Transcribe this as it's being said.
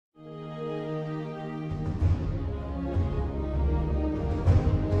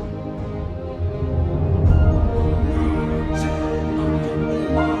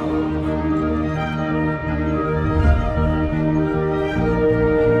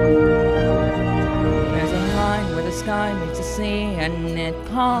I meet the sea and it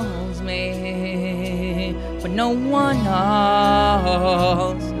calls me, but no one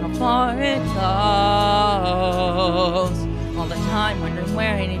knows how far it goes. All the time wondering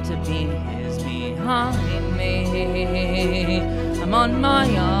where I need to be is behind me. I'm on my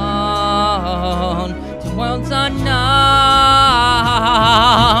own to worlds unknown.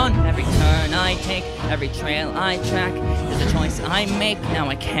 Every turn I take, every trail I track is a choice I make. Now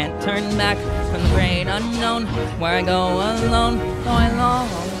I can't turn back from the great unknown, where I go alone, though I long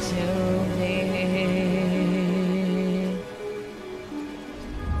to be.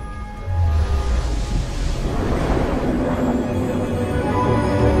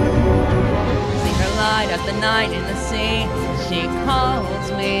 See her light as the night in the sea, she calls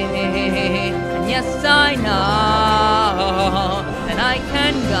me, and yes I know that I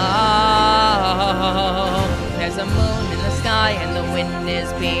can go. There's a moon in the sky and the wind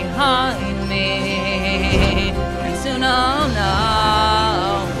is behind